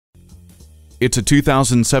It's a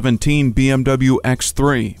 2017 BMW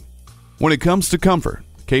X3. When it comes to comfort,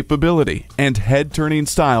 capability, and head-turning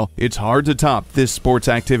style, it's hard to top this sports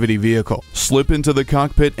activity vehicle. Slip into the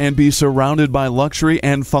cockpit and be surrounded by luxury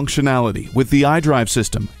and functionality with the iDrive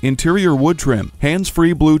system, interior wood trim,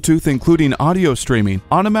 hands-free Bluetooth including audio streaming,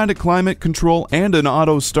 automatic climate control, and an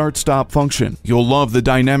auto start-stop function. You'll love the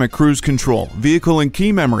dynamic cruise control, vehicle and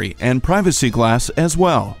key memory, and privacy glass as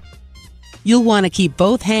well. You'll want to keep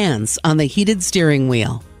both hands on the heated steering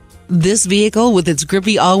wheel. This vehicle with its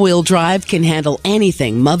grippy all-wheel drive can handle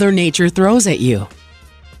anything Mother Nature throws at you.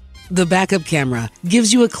 The backup camera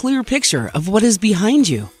gives you a clear picture of what is behind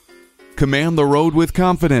you. Command the road with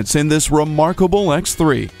confidence in this remarkable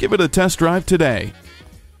X3. Give it a test drive today.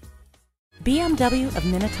 BMW of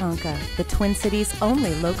Minnetonka, the Twin Cities'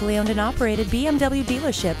 only locally owned and operated BMW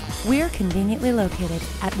dealership. We're conveniently located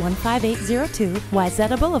at 15802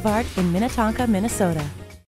 Wayzata Boulevard in Minnetonka, Minnesota.